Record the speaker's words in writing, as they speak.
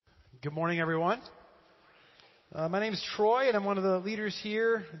Good morning, everyone. My name is Troy, and I'm one of the leaders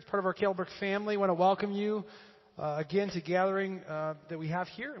here. As part of our Calebrook family, I want to welcome you again to gathering that we have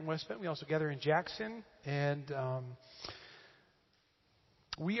here in West Bend. We also gather in Jackson, and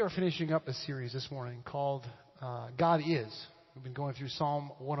we are finishing up a series this morning called God Is. We've been going through Psalm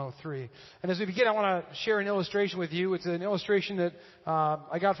 103. And as we begin, I want to share an illustration with you. It's an illustration that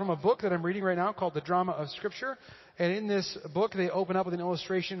I got from a book that I'm reading right now called The Drama of Scripture. And in this book, they open up with an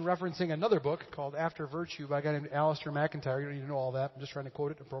illustration referencing another book called After Virtue by a guy named Alistair McIntyre. You don't need to know all that. I'm just trying to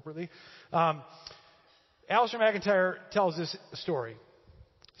quote it appropriately. Alistair McIntyre tells this story.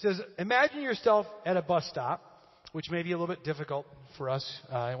 He says, imagine yourself at a bus stop, which may be a little bit difficult for us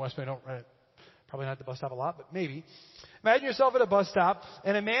in West Bend. Probably not at the bus stop a lot, but maybe. Imagine yourself at a bus stop,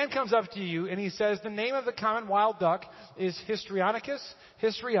 and a man comes up to you, and he says, the name of the common wild duck is Histrionicus,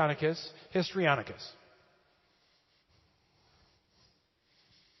 Histrionicus, Histrionicus.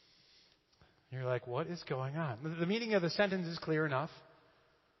 You're like, what is going on? The meaning of the sentence is clear enough.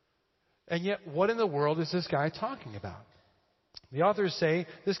 And yet, what in the world is this guy talking about? The authors say,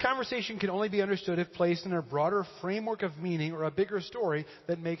 this conversation can only be understood if placed in a broader framework of meaning or a bigger story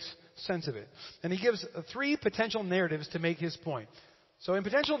that makes sense of it. And he gives three potential narratives to make his point. So in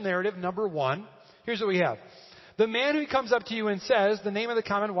potential narrative number one, here's what we have. The man who comes up to you and says, the name of the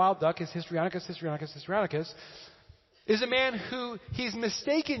common wild duck is Histrionicus, Histrionicus, Histrionicus, is a man who he's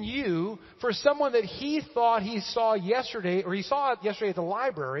mistaken you for someone that he thought he saw yesterday, or he saw yesterday at the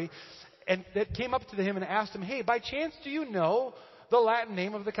library, and that came up to him and asked him, hey, by chance, do you know the Latin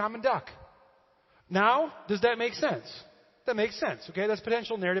name of the common duck? Now, does that make sense? That makes sense, okay? That's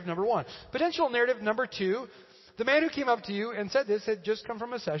potential narrative number one. Potential narrative number two, the man who came up to you and said this had just come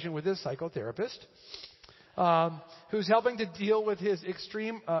from a session with his psychotherapist, who's helping to deal with his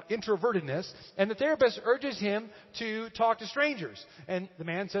extreme introvertedness, and the therapist urges him to talk to strangers. And the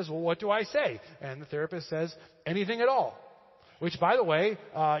man says, well, what do I say? And the therapist says, anything at all. Which, by the way,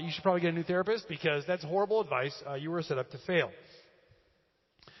 you should probably get a new therapist because that's horrible advice. You were set up to fail.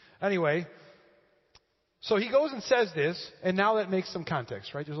 Anyway, so he goes and says this, and now that makes some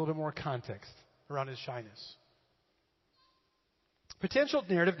context, right? There's a little bit more context around his shyness. Potential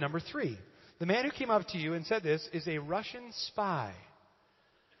narrative number three. The man who came up to you and said this is a Russian spy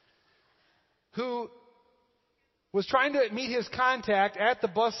who was trying to meet his contact at the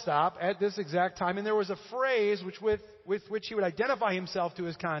bus stop at this exact time, and there was a phrase with which he would identify himself to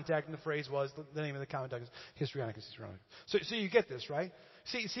his contact, and the phrase was, the name of the contact is Histrionicus, Histrionicus. So you get this, right?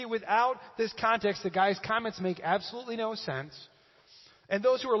 See, without this context, the guy's comments make absolutely no sense. And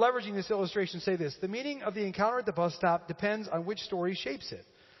those who are leveraging this illustration say this, the meaning of the encounter at the bus stop depends on which story shapes it.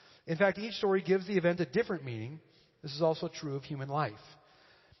 In fact, each story gives the event a different meaning. This is also true of human life.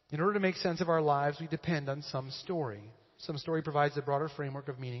 In order to make sense of our lives, we depend on some story. Some story provides a broader framework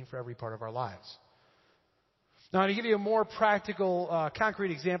of meaning for every part of our lives. Now, to give you a more practical,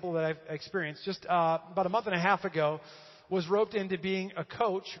 concrete example that I've experienced, just about a month and a half ago, was roped into being a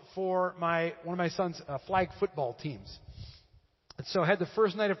coach for one of my son's flag football teams. And so I had the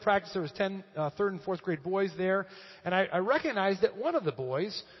first night of practice. There was 10 third and fourth grade boys there. And I recognized that one of the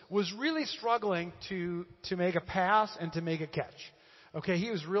boys was really struggling to make a pass and to make a catch. Okay, he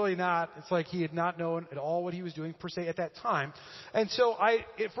was really not, it's like he had not known at all what he was doing per se at that time. And so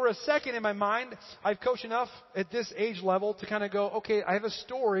for a second in my mind, I've coached enough at this age level to kind of go, okay, I have a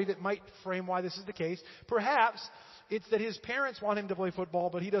story that might frame why this is the case. Perhaps it's that his parents want him to play football,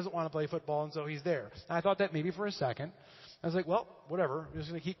 but he doesn't want to play football, and so he's there. And I thought that maybe for a second. I was like, well, whatever, I'm just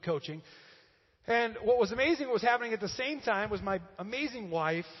going to keep coaching. And what was amazing, what was happening at the same time was my amazing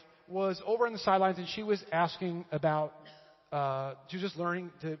wife was over on the sidelines, and she was asking about she was just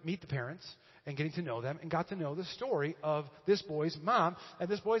learning to meet the parents and getting to know them, and got to know the story of this boy's mom. And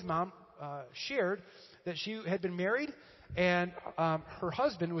this boy's mom shared that she had been married, and her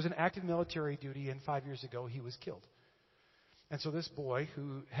husband was in active military duty, and 5 years ago he was killed. And so this boy,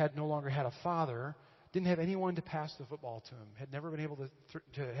 who had no longer had a father, didn't have anyone to pass the football to him, had never been able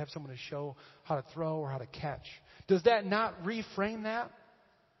to have someone to show how to throw or how to catch. Does that not reframe that?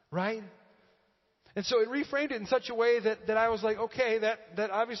 Right? And so it reframed it in such a way that I was like, okay,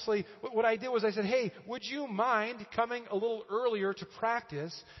 that obviously, what I did was I said, hey, would you mind coming a little earlier to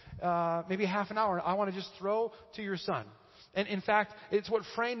practice, maybe half an hour? I want to just throw to your son. And in fact, it's what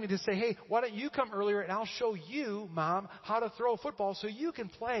framed me to say, hey, why don't you come earlier and I'll show you, Mom, how to throw a football so you can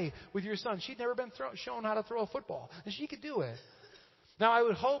play with your son. She'd never been shown how to throw a football, and she could do it. Now, I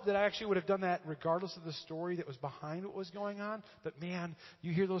would hope that I actually would have done that regardless of the story that was behind what was going on. But man,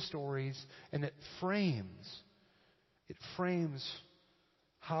 you hear those stories, and it frames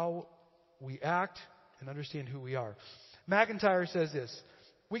how we act and understand who we are. McIntyre says this,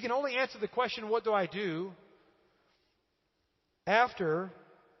 we can only answer the question, what do I do, after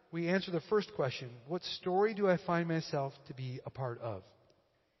we answer the first question, what story do I find myself to be a part of?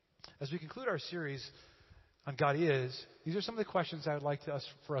 As we conclude our series on God Is, these are some of the questions I would like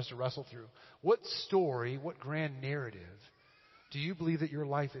for us to wrestle through. What story, what grand narrative do you believe that your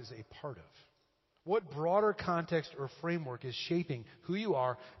life is a part of? What broader context or framework is shaping who you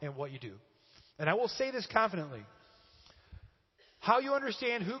are and what you do? And I will say this confidently. How you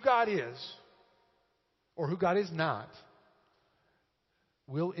understand who God is or who God is not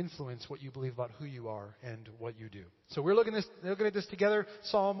will influence what you believe about who you are and what you do. So we're looking at this together.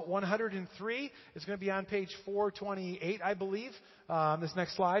 Psalm 103 is going to be on page 428, I believe, this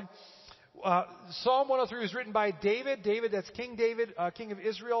next slide. Psalm 103 was written by David. David, that's King David, king of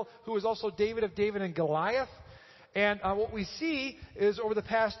Israel, who was also David of David and Goliath. And what we see is over the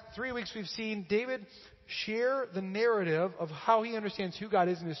past 3 weeks, we've seen David share the narrative of how he understands who God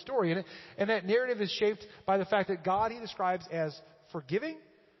is in his story. And that narrative is shaped by the fact that God he describes as forgiving,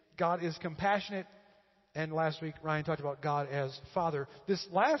 God is compassionate, and last week Ryan talked about God as Father. This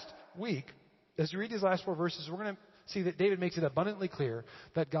last week, as you read these last 4 verses, we're going to see that David makes it abundantly clear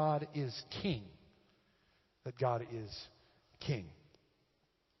that God is king. That God is king.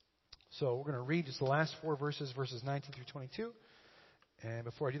 So we're going to read just the last 4 verses, verses 19 through 22. And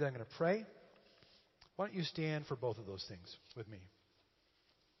before I do that, I'm going to pray. Why don't you stand for both of those things with me?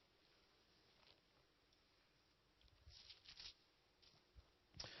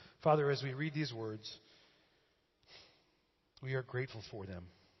 Father, as we read these words, we are grateful for them,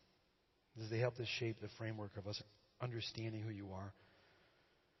 as they help to shape the framework of us understanding who you are.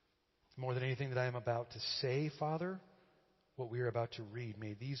 More than anything that I am about to say, Father, what we are about to read,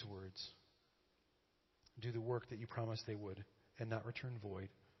 may these words do the work that you promised they would and not return void.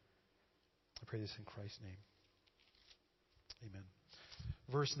 I pray this in Christ's name. Amen.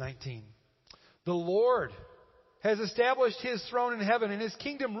 Verse 19. The Lord has established his throne in heaven, and his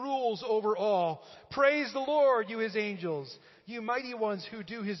kingdom rules over all. Praise the Lord, you his angels, you mighty ones who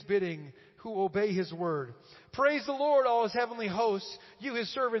do his bidding, who obey his word. Praise the Lord, all his heavenly hosts, you his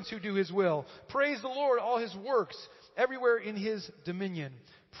servants who do his will. Praise the Lord, all his works, everywhere in his dominion.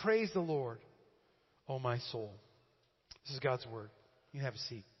 Praise the Lord, O my soul. This is God's word. You can have a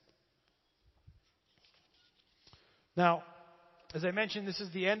seat. Now, as I mentioned, this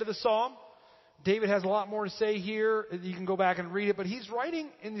is the end of the psalm. David has a lot more to say here. You can go back and read it. But he's writing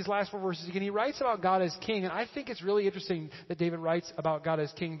in these last 4 verses again. He writes about God as king. And I think it's really interesting that David writes about God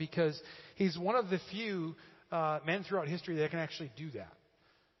as king because he's one of the few men throughout history that can actually do that.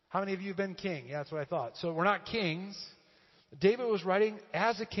 How many of you have been king? Yeah, that's what I thought. So we're not kings. David was writing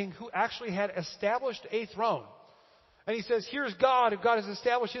as a king who actually had established a throne. And he says, here's God, if God has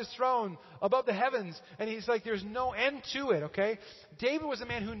established his throne above the heavens. And he's like, there's no end to it, okay? David was a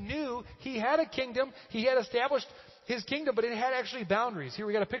man who knew he had a kingdom. He had established his kingdom, but it had actually boundaries. Here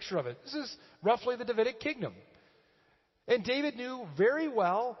we got a picture of it. This is roughly the Davidic kingdom. And David knew very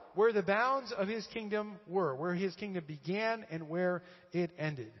well where the bounds of his kingdom were, where his kingdom began and where it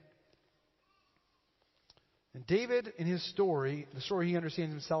ended. And David, in his story, the story he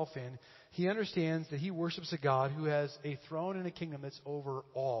understands himself in, he understands that he worships a God who has a throne and a kingdom that's over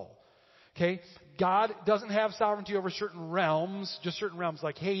all. Okay? God doesn't have sovereignty over certain realms, just certain realms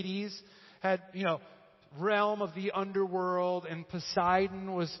like Hades had, realm of the underworld, and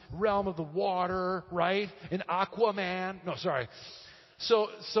Poseidon was realm of the water, right? And Aquaman. No, sorry. So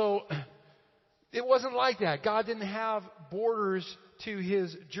it wasn't like that. God didn't have borders to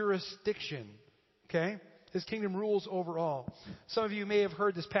his jurisdiction. Okay? His kingdom rules over all. Some of you may have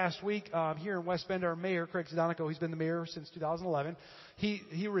heard this past week here in West Bend, our mayor, Craig Zdonico, he's been the mayor since 2011.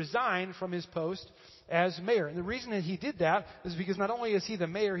 He resigned from his post as mayor. And the reason that he did that is because not only is he the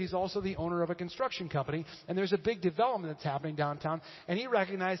mayor, he's also the owner of a construction company. And there's a big development that's happening downtown. And he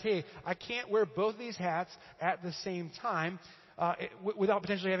recognized, hey, I can't wear both these hats at the same time without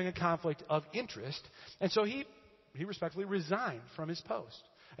potentially having a conflict of interest. And so he respectfully resigned from his post.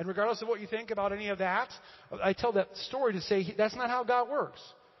 And regardless of what you think about any of that, I tell that story to say that's not how God works.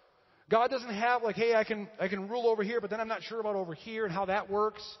 God doesn't have like, hey, I can rule over here, but then I'm not sure about over here and how that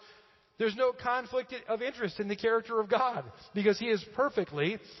works. There's no conflict of interest in the character of God because he is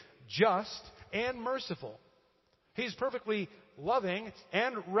perfectly just and merciful. He's perfectly loving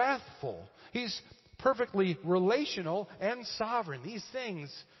and wrathful. He's perfectly relational and sovereign. These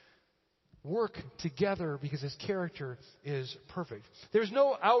things work together because his character is perfect. There's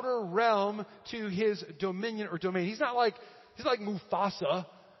no outer realm to his dominion or domain. He's like Mufasa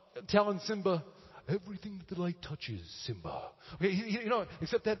telling Simba, everything that the light touches, Simba. Okay,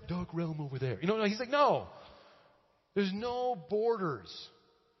 except that dark realm over there. He's like, no. There's no borders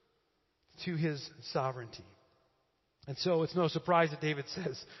to His sovereignty. And so it's no surprise that David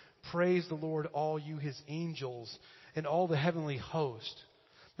says, "Praise the Lord, all you His angels, and all the heavenly host."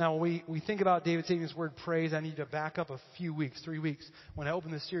 Now, when we think about David saying this word praise, I need to back up a few weeks, 3 weeks. When I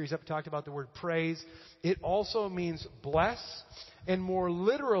opened this series up, I talked about the word praise. It also means bless. And more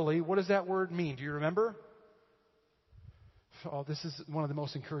literally, what does that word mean? Do you remember? Oh, this is one of the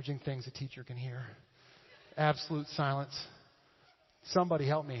most encouraging things a teacher can hear. Absolute silence. Somebody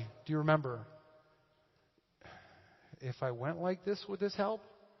help me. Do you remember? If I went like this, would this help?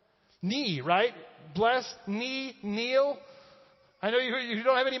 Knee, right? Bless, knee, kneel. I know you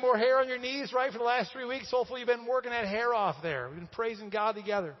don't have any more hair on your knees, right, for the last 3 weeks. Hopefully you've been working that hair off there. We've been praising God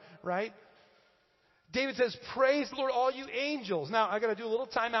together, right? David says, "Praise the Lord, all you angels." Now, I got to do a little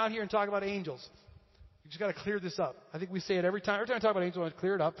time out here and talk about angels. You just got to clear this up. I think we say it every time. Every time I talk about angels, I want to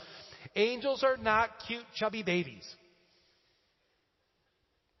clear it up. Angels are not cute, chubby babies.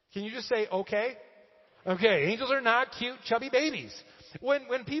 Can you just say, okay? Okay, angels are not cute, chubby babies.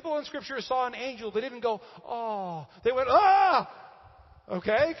 When people in Scripture saw an angel, they didn't go, "Oh." They went, "Ah!"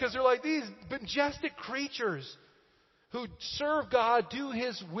 Okay? Because they're like these majestic creatures who serve God, do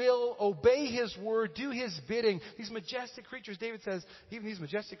His will, obey His word, do His bidding. These majestic creatures, David says, even these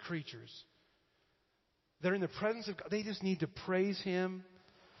majestic creatures, they're in the presence of God. They just need to praise Him,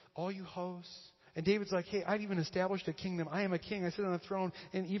 all you hosts. And David's like, "Hey, I've even established a kingdom. I am a king. I sit on a throne,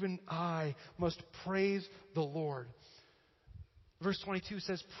 and even I must praise the Lord." Verse 22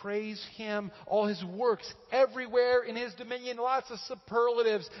 says, "Praise Him, all His works, everywhere in His dominion." Lots of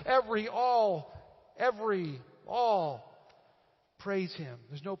superlatives. Every, all. Praise Him.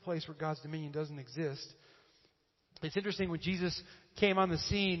 There's no place where God's dominion doesn't exist. It's interesting, when Jesus came on the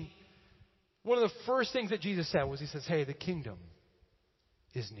scene, one of the first things that Jesus said was, He says, "Hey, the kingdom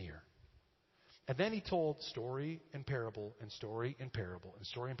is near." And then He told story and parable and story and parable and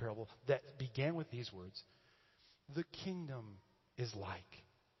story and parable that began with these words: "The kingdom is like."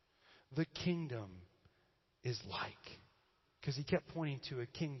 The kingdom is like. Because He kept pointing to a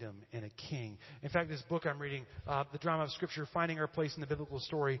kingdom and a king. In fact, this book I'm reading, The Drama of Scripture, Finding Our Place in the Biblical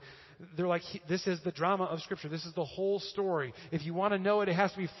Story, they're like, this is the drama of Scripture. This is the whole story. If you want to know it, it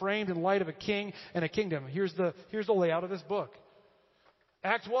has to be framed in light of a king and a kingdom. Here's the layout of this book.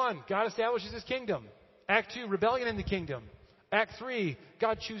 Act 1, God establishes His kingdom. Act 2, rebellion in the kingdom. Act 3,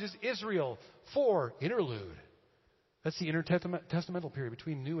 God chooses Israel. 4, interlude. That's the intertestamental period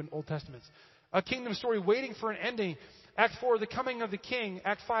between New and Old Testaments. A kingdom story waiting for an ending. Act 4, the coming of the king.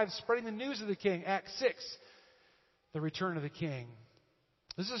 Act 5, spreading the news of the king. Act 6, the return of the king.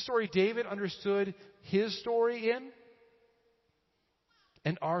 This is a story David understood his story in,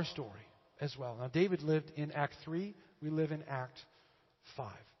 and our story as well. Now, David lived in Act 3. We live in Act 5.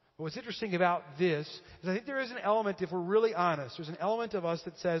 But what's interesting about this is I think there is an element, if we're really honest, there's an element of us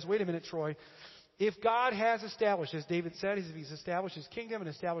that says, wait a minute, Troy, if God has established, as David said, if He's established His kingdom and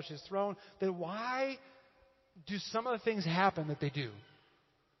established His throne, then why do some of the things happen that they do?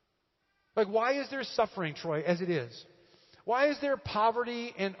 Like, why is there suffering, Troy, as it is? Why is there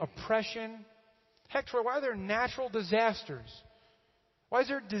poverty and oppression? Heck, Troy, why are there natural disasters? Why is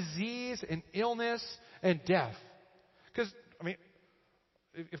there disease and illness and death? Because, I mean,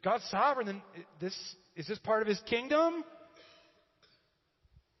 if God's sovereign, then is this part of His kingdom?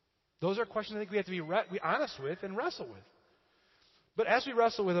 Those are questions I think we have to be honest with and wrestle with. But as we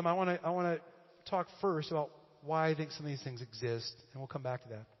wrestle with them, I want to talk first about why I think some of these things exist, and we'll come back to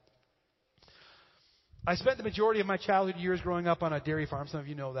that. I spent the majority of my childhood years growing up on a dairy farm. Some of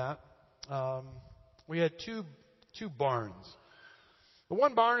you know that. We had two barns. The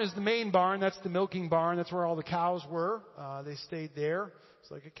one barn is the main barn. That's the milking barn. That's where all the cows were. They stayed there.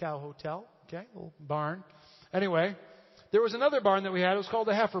 It's like a cow hotel. Okay, little barn. Anyway, there was another barn that we had. It was called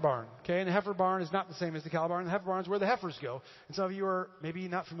the heifer barn. Okay, and the heifer barn is not the same as the cow barn. The heifer barn is where the heifers go. And some of you are maybe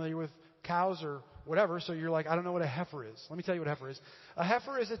not familiar with cows or whatever, so you're like, I don't know what a heifer is. Let me tell you what a heifer is. A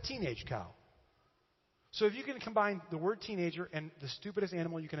heifer is a teenage cow. So if you can combine the word teenager and the stupidest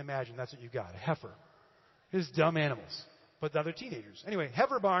animal you can imagine, that's what you got, a heifer. It's dumb animals, but they're teenagers. Anyway,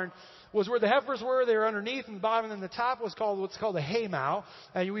 heifer barn was where the heifers were. They were underneath and the bottom, and then the top was called what's called a hay mow.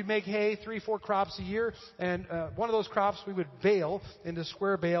 And we'd make hay 3-4 crops a year, and one of those crops we would bale into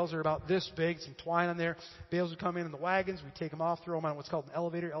square bales. They're about this big, some twine on there. Bales would come in the wagons. We'd take them off, throw them on what's called an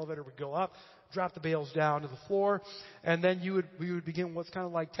elevator. Elevator would go up, drop the bales down to the floor, and then we would begin what's kind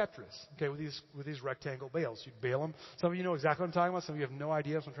of like Tetris, okay, with these rectangle bales. You'd bale them. Some of you know exactly what I'm talking about. Some of you have no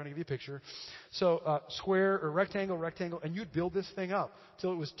idea, so I'm trying to give you a picture. So square or rectangle, and you'd build this thing up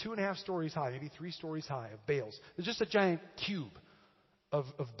till it was 2.5 stories high, maybe 3 stories high of bales. It's just a giant cube of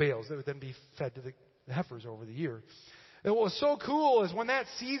bales that would then be fed to the heifers over the year. And what was so cool is when that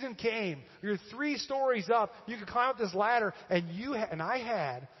season came, you're 3 stories up, you could climb up this ladder, and I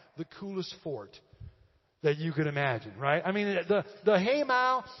had the coolest fort that you could imagine, right? I mean, the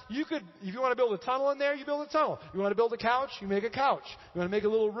haymow, you could, if you want to build a tunnel in there, you build a tunnel. You want to build a couch, you make a couch. You want to make a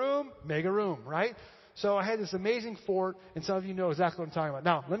little room, make a room, right? So I had this amazing fort, and some of you know exactly what I'm talking about.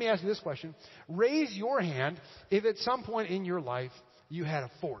 Now, let me ask you this question. Raise your hand if at some point in your life you had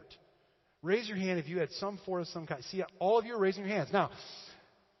a fort. Raise your hand if you had some fort of some kind. See, all of you are raising your hands. Now,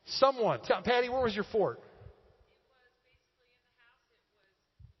 someone, Patty, where was your fort?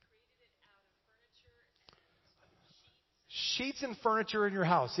 Sheets and furniture in your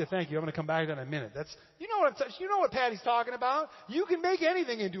house. Yeah, thank you. I'm going to come back to that in a minute. You know what Patty's talking about. You can make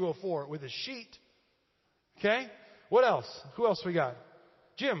anything into a fort with a sheet. Okay? What else? Who else we got?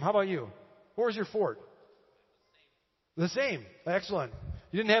 Jim, how about you? Where's your fort? The same. Excellent.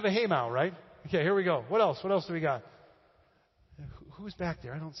 You didn't have a haymow, right? Okay, here we go. What else? What else do we got? Who's back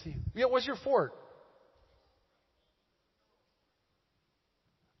there? I don't see him. Yeah, what's your fort?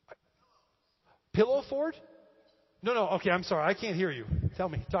 Pillow fort? No. Okay, I'm sorry. I can't hear you. Tell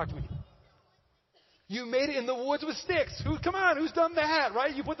me. Talk to me. You made it in the woods with sticks. Come on, who's done that,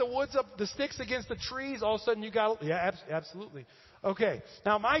 right? You put the sticks against the trees, all of a sudden you got, yeah, absolutely. Okay.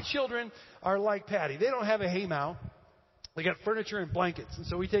 Now my children are like Patty. They don't have a haymow. They got furniture and blankets. And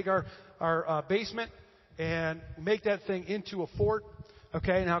so we take our basement and make that thing into a fort.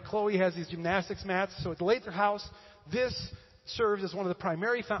 Okay. Now Chloe has these gymnastics mats. So at the Lather house, this serves as one of the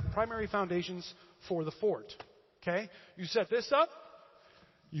primary foundations for the fort. Okay. You set this up.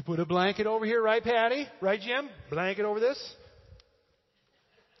 You put a blanket over here, right, Patty? Right, Jim? Blanket over this.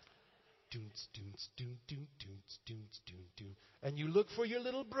 And you look for your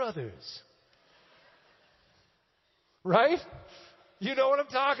little brothers. Right? You know what I'm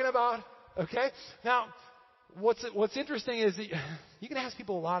talking about. Okay? Now, what's interesting is that you can ask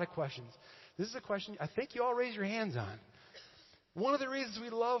people a lot of questions. This is a question I think you all raise your hands on. One of the reasons we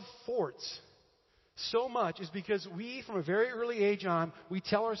love forts so much is because we, from a very early age on, we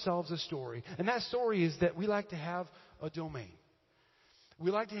tell ourselves a story. And that story is that we like to have a domain. We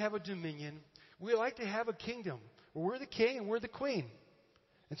like to have a dominion. We like to have a kingdom where we're the king and we're the queen.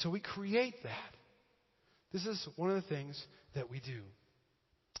 And so we create that. This is one of the things that we do.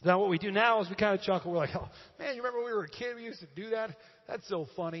 Now what we do now is we kind of chuckle. We're like, oh, man, you remember when we were a kid, we used to do that? That's so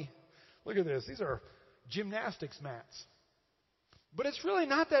funny. Look at this. These are gymnastics mats. But it's really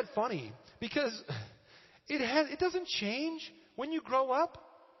not that funny because it doesn't change when you grow up.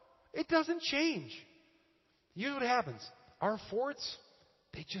 It doesn't change. Here's what happens. Our forts,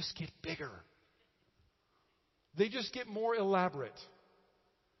 they just get bigger. They just get more elaborate.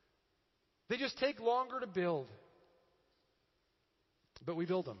 They just take longer to build. But we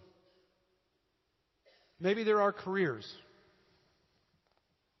build them. Maybe they're our careers.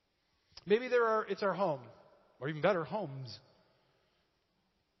 Maybe it's our home. Or even better, homes.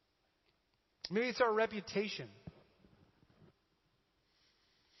 Maybe it's our reputation.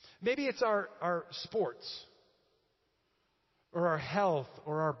 Maybe it's our sports. Or our health.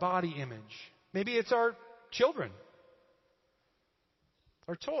 Or our body image. Maybe it's our children.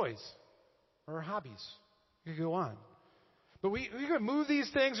 Our toys. Or our hobbies. You can go on. But we can move these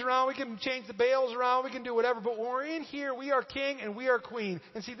things around. We can change the bales around. We can do whatever. But when we're in here, we are king and we are queen.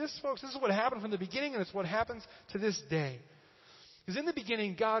 And see, this, folks, this is what happened from the beginning, and it's what happens to this day. Because in the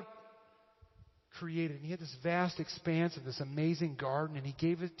beginning, God created, and He had this vast expanse of this amazing garden, and He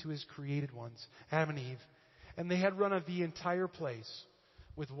gave it to His created ones, Adam and Eve. And they had run of the entire place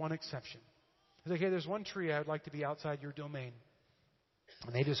with one exception. He's like, hey, there's one tree I would like to be outside your domain.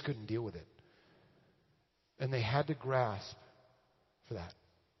 And they just couldn't deal with it. And they had to grasp for that.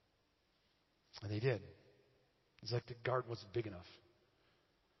 And they did. It's like the garden wasn't big enough.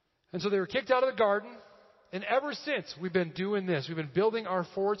 And so they were kicked out of the garden. And ever since, we've been doing this. We've been building our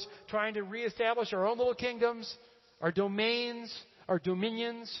forts, trying to reestablish our own little kingdoms, our domains, our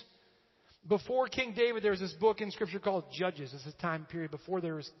dominions. Before King David, there was this book in Scripture called Judges. This is a time period before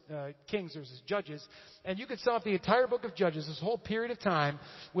there was kings. There was this Judges. And you could sum up the entire book of Judges, this whole period of time,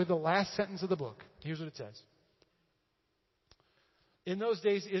 with the last sentence of the book. Here's what it says. In those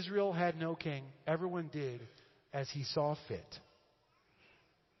days, Israel had no king. Everyone did as he saw fit.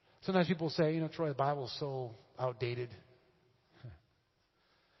 Sometimes people say, Troy, the Bible is so outdated.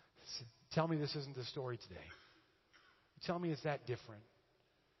 Tell me this isn't the story today. Tell me it's that different.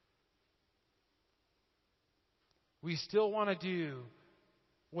 We still want to do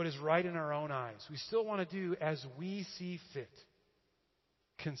what is right in our own eyes. We still want to do as we see fit.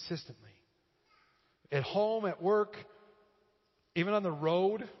 Consistently. At home, at work, even on the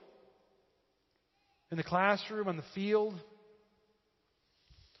road. in the classroom, on the field.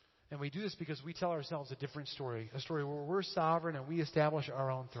 And we do this because we tell ourselves a different story, a story where we're sovereign and we establish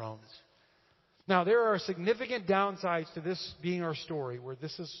our own thrones. Now, there are significant downsides to this being our story, where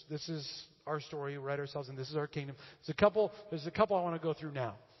this is our story, we write ourselves in, this is our kingdom. There's a couple I want to go through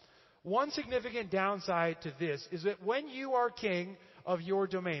now. One significant downside to this is that when you are king of your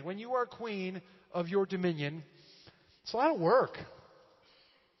domain, when you are queen of your dominion, it's a lot of work.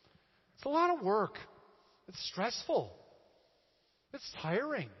 It's a lot of work. It's stressful. It's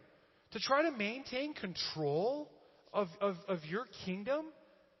tiring. To try to maintain control of your kingdom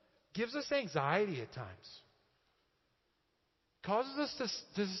gives us anxiety at times. Causes us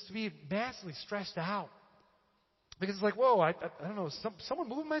to be massively stressed out. Because it's like, whoa, I don't know, someone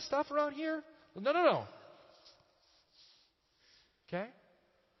moving my stuff around here? No. Okay?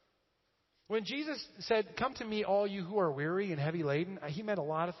 When Jesus said, "Come to me, all you who are weary and heavy laden," he meant a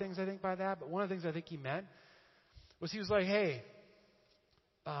lot of things, I think, by that. But one of the things I think he meant was he was like, hey,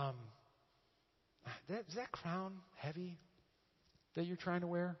 is that crown heavy that you're trying to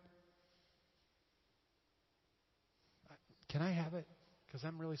wear? Can I have it? Because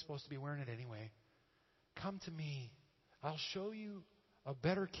I'm really supposed to be wearing it anyway. Come to me. I'll show you a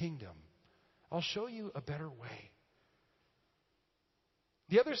better kingdom. I'll show you a better way.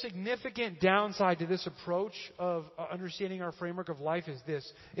 The other significant downside to this approach of understanding our framework of life is this.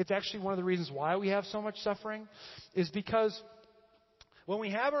 It's actually one of the reasons why we have so much suffering, is because when we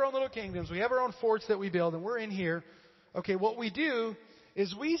have our own little kingdoms, we have our own forts that we build, and we're in here, okay, what we do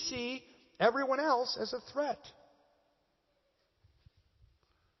is we see everyone else as a threat.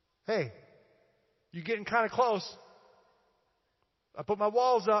 Hey, you're getting kind of close. I put my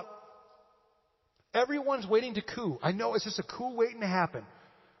walls up. Everyone's waiting to coup. I know it's just a coup waiting to happen.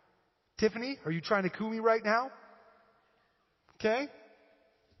 Tiffany, are you trying to coup me right now? Okay?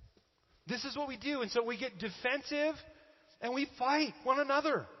 This is what we do. And so we get defensive and we fight one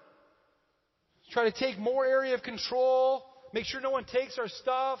another. Try to take more area of control. Make sure no one takes our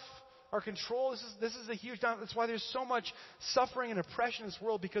stuff, our control. This is a huge down. That's why there's so much suffering and oppression in this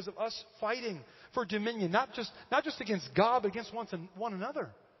world, because of us fighting for dominion. Not just against God, but against one another.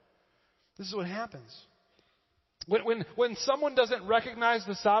 This is what happens. When someone doesn't recognize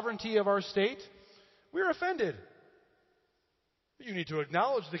the sovereignty of our state, we're offended. You need to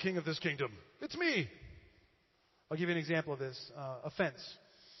acknowledge the king of this kingdom. It's me. I'll give you an example of this. Offense.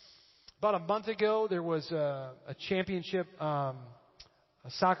 About a month ago, there was a championship, a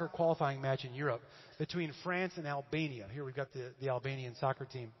soccer qualifying match in Europe between France and Albania. Here we've got the Albanian soccer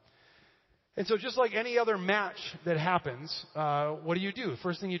team. And so just like any other match that happens, what do?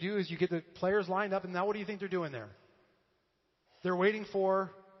 First thing you do is you get the players lined up, and now what do you think they're doing there? They're waiting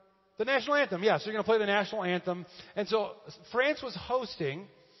for the national anthem. Yeah, so you're going to play the national anthem. And so France was hosting,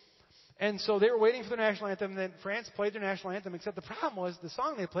 and so they were waiting for the national anthem, and then France played their national anthem, except the problem was the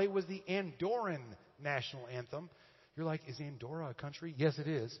song they played was the Andorran national anthem. You're like, is Andorra a country? Yes, it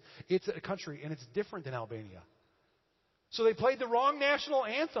is. It's a country, and it's different than Albania. So they played the wrong national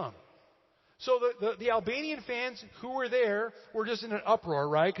anthem. So the Albanian fans who were there were just in an uproar,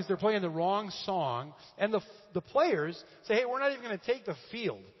 right? Because they're playing the wrong song. And the players say, hey, we're not even going to take the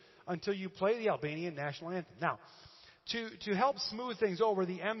field until you play the Albanian national anthem. Now, to help smooth things over,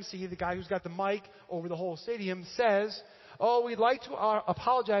 the MC, the guy who's got the mic over the whole stadium, says, we'd like to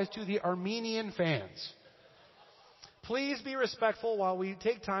apologize to the Armenian fans. Please be respectful while we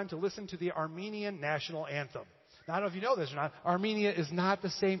take time to listen to the Armenian national anthem. Now, I don't know if you know this or not. Armenia is not the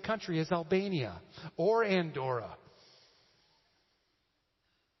same country as Albania or Andorra.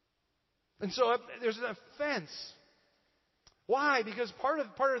 And so there's an offense. Why? Because part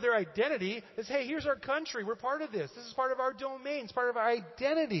of their identity is, hey, here's our country. We're part of this. This is part of our domain. It's part of our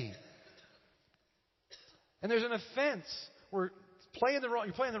identity. And there's an offense. You're playing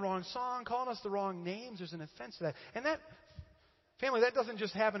the wrong song, calling us the wrong names. There's an offense to that. And that, family, that doesn't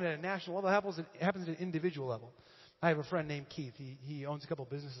just happen at a national level. It happens at an individual level. I have a friend named Keith. He owns a couple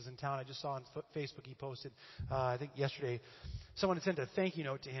businesses in town. I just saw on Facebook he posted, I think yesterday, someone had sent a thank you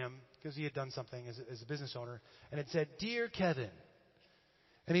note to him because he had done something as a business owner. And it said, "Dear Kevin."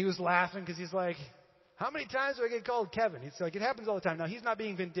 And he was laughing because he's like, how many times do I get called Kevin? He's like, it happens all the time. Now, he's not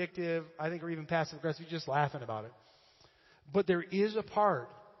being vindictive, I think, or even passive aggressive. He's just laughing about it. But there's a part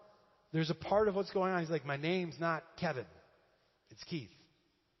of what's going on. He's like, my name's not Kevin. It's Keith.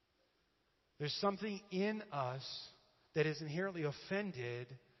 There's something in us that is inherently offended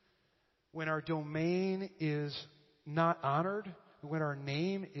when our domain is not honored, when our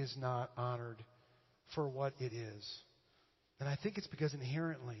name is not honored for what it is. And I think it's because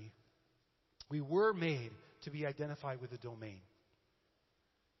inherently we were made to be identified with a domain.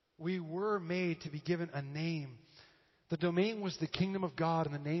 We were made to be given a name. The domain was the kingdom of God,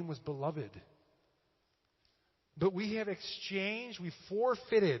 and the name was beloved. But we have exchanged, we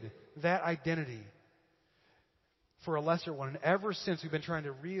forfeited that identity for a lesser one. And ever since, we've been trying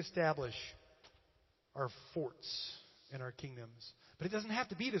to reestablish our forts and our kingdoms. But it doesn't have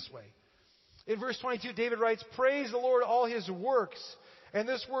to be this way. In verse 22, David writes, "Praise the Lord, all His works." And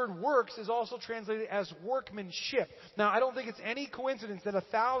this word works is also translated as workmanship. Now, I don't think it's any coincidence that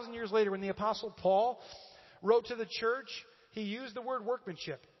 1,000 years later, when the Apostle Paul wrote to the church, he used the word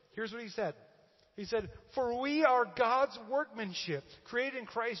workmanship. Here's what he said. He said, "For we are God's workmanship, created in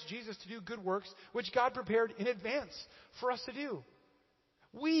Christ Jesus to do good works, which God prepared in advance for us to do."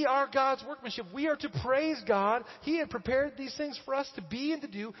 We are God's workmanship. We are to praise God. He had prepared these things for us to be and to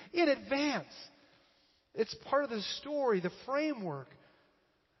do in advance. It's part of the story, the framework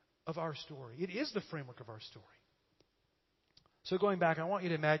of our story. It is the framework of our story. So going back, I want you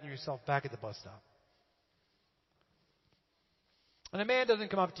to imagine yourself back at the bus stop. And a man doesn't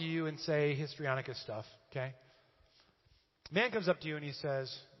come up to you and say histrionica stuff, okay? A man comes up to you and he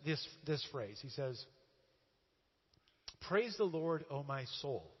says this phrase. He says, "Praise the Lord, O my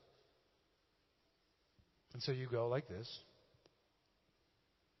soul." And so you go like this.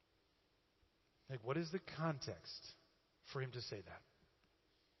 Like, what is the context for him to say that?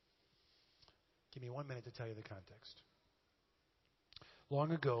 Give me 1 minute to tell you the context.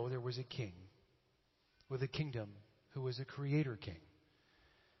 Long ago, there was a king with a kingdom who was a creator king.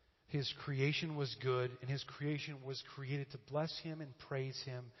 His creation was good, and his creation was created to bless him and praise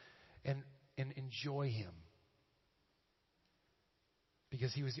him and enjoy him,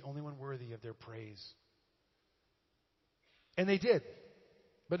 because he was the only one worthy of their praise. And they did,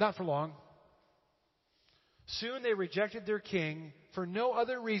 but not for long. Soon they rejected their king for no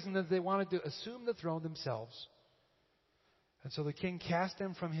other reason than they wanted to assume the throne themselves. And so the king cast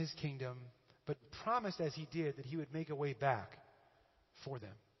them from his kingdom, but promised as he did that he would make a way back for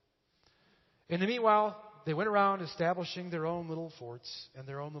them. In the meanwhile, they went around establishing their own little forts and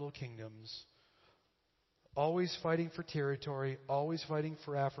their own little kingdoms, always fighting for territory, always fighting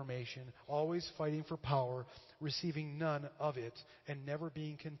for affirmation, always fighting for power, receiving none of it, and never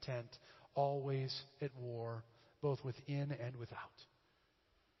being content, always at war, both within and without.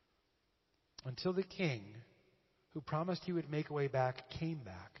 Until the king, who promised he would make a way back, came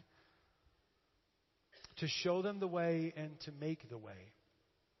back to show them the way and to make the way.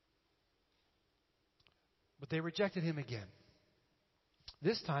 But they rejected him again.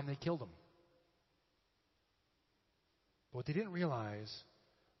 This time they killed him. But what they didn't realize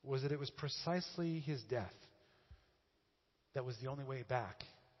was that it was precisely his death that was the only way back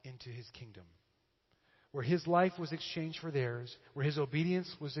into his kingdom, where his life was exchanged for theirs, where his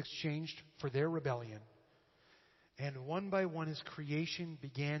obedience was exchanged for their rebellion. And one by one, his creation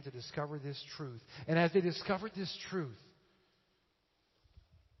began to discover this truth. And as they discovered this truth,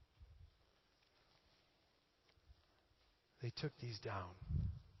 they took these down.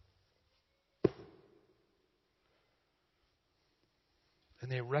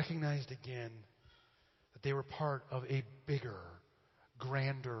 And they recognized again that they were part of a bigger,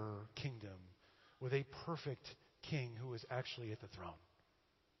 grander kingdom with a perfect king who was actually at the throne.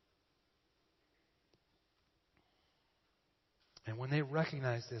 And when they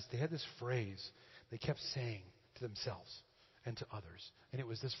recognized this, they had this phrase they kept saying to themselves and to others. And it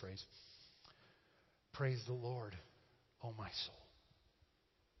was this phrase: "Praise the Lord, O my soul.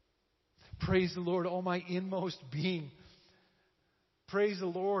 Praise the Lord, O my inmost being. Praise the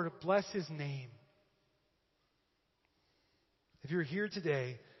Lord, bless His name." If you're here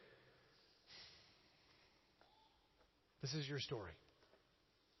today, this is your story.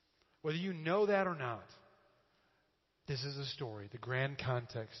 Whether you know that or not, this is a story, the grand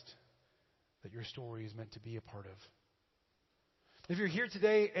context that your story is meant to be a part of. If you're here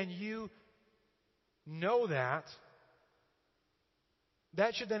today and you know that,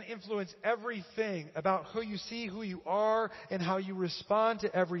 that should then influence everything about who you see, who you are, and how you respond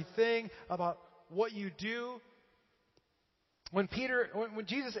to everything, about what you do. When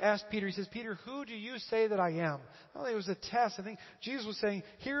Jesus asked Peter, he says, "Peter, who do you say that I am?" I don't think it was a test. I think Jesus was saying,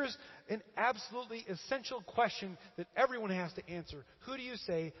 here's an absolutely essential question that everyone has to answer. Who do you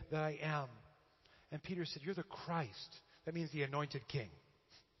say that I am? And Peter said, "You're the Christ." That means the anointed king.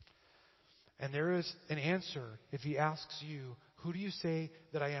 And there is an answer if he asks you, "Who do you say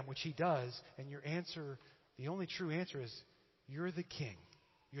that I am?" Which he does. And your answer, the only true answer is, you're the king.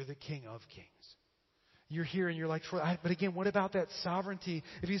 You're the King of Kings. You're here and you're like, "Troy, but again, what about that sovereignty?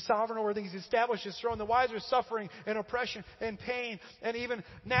 If He's sovereign over things, He's established His throne. Then why is there suffering and oppression and pain and even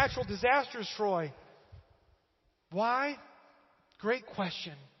natural disasters, Troy?" Why? Great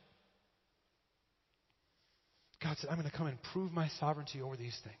question. God said, I'm going to come and prove my sovereignty over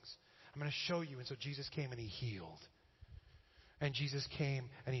these things. I'm going to show you. And so Jesus came and he healed. And Jesus came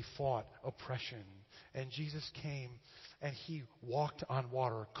and he fought oppression. And Jesus came and he walked on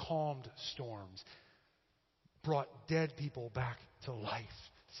water, calmed storms, brought dead people back to life.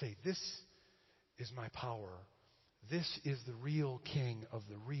 Say, this is my power. This is the real king of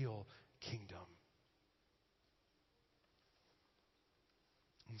the real kingdom.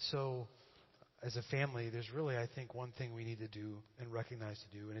 And so, as a family, there's really, I think, one thing we need to do and recognize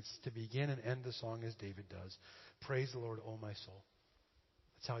to do, and it's to begin and end the song as David does. Praise the Lord, O my soul.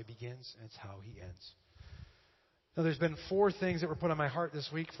 That's how he begins, and it's how he ends. Now, there's been 4 things that were put on my heart this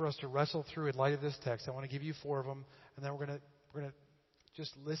week for us to wrestle through in light of this text. I want to give you 4 of them, and then we're going to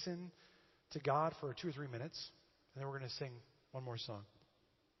just listen to God for 2 or 3 minutes, and then we're going to sing one more song.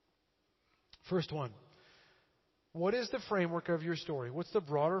 First one. What is the framework of your story? What's the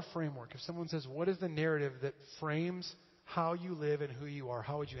broader framework? If someone says, what is the narrative that frames how you live and who you are,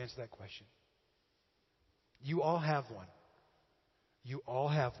 how would you answer that question? You all have one. You all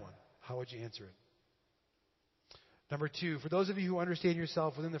have one. How would you answer it? Number 2, for those of you who understand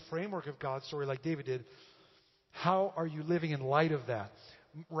yourself within the framework of God's story like David did, how are you living in light of that?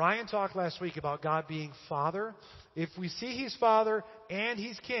 Ryan talked last week about God being Father. If we see He's Father and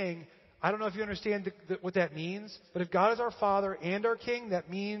He's King, I don't know if you understand what that means, but if God is our Father and our King, that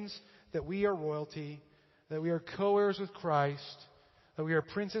means that we are royalty, that we are co-heirs with Christ, that we are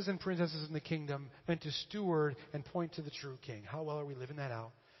princes and princesses in the kingdom, meant to steward and point to the true King. How well are we living that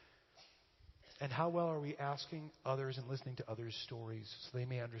out? And how well are we asking others and listening to others' stories so they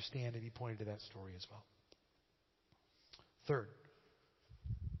may understand and be pointed to that story as well? Third,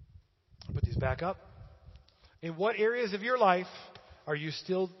 I'll put these back up. In what areas of your life are you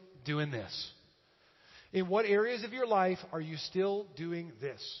still doing this? In what areas of your life are you still doing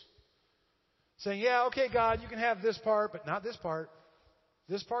this? Saying, yeah, okay, God, you can have this part, but not this part.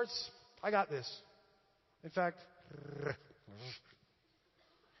 This part's, I got this. In fact,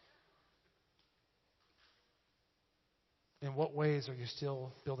 in what ways are you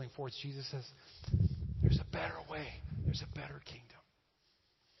still building forts? Jesus says, there's a better way. There's a better kingdom.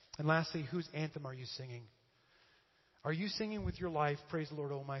 And lastly, whose anthem are you singing? Are you singing with your life, praise the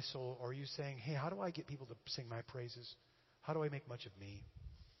Lord, O my soul? Or are you saying, hey, how do I get people to sing my praises? How do I make much of me?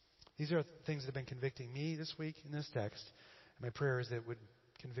 These are things that have been convicting me this week in this text. And my prayer is that it would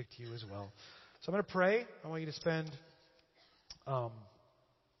convict you as well. So I'm going to pray. I want you to spend 2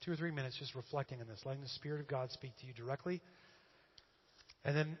 or 3 minutes just reflecting on this, letting the Spirit of God speak to you directly.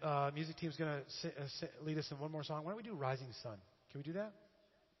 And then music team is going to lead us in one more song. Why don't we do Rising Sun? Can we do that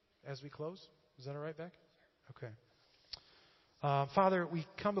as we close? Is that all right, Beck? Okay. Father, we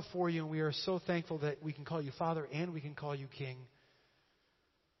come before you and we are so thankful that we can call you Father and we can call you King.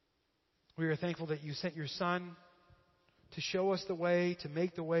 We are thankful that you sent your Son to show us the way, to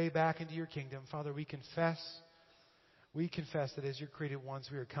make the way back into your kingdom. Father, we confess that as your created ones,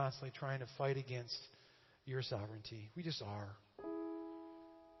 we are constantly trying to fight against your sovereignty. We just are.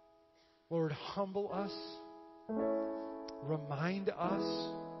 Lord, humble us. Remind us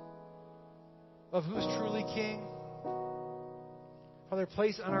of who's truly King. Father,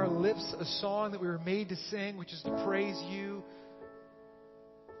 place on our lips a song that we were made to sing, which is to praise you.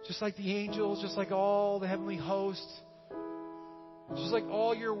 Just like the angels, just like all the heavenly hosts, just like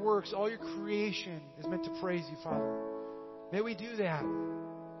all your works, all your creation is meant to praise you, Father. May we do that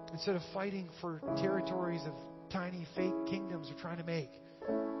instead of fighting for territories of tiny fake kingdoms we're trying to make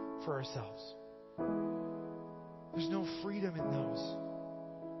for ourselves. There's no freedom in those.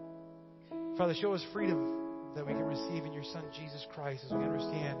 Father, show us freedom that we can receive in your Son, Jesus Christ, as we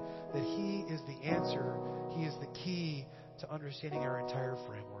understand that He is the answer. He is the key to understanding our entire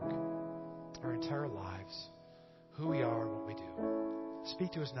framework, our entire lives, who we are and what we do.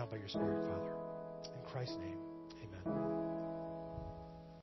 Speak to us now by your Spirit, Father. In Christ's name, amen.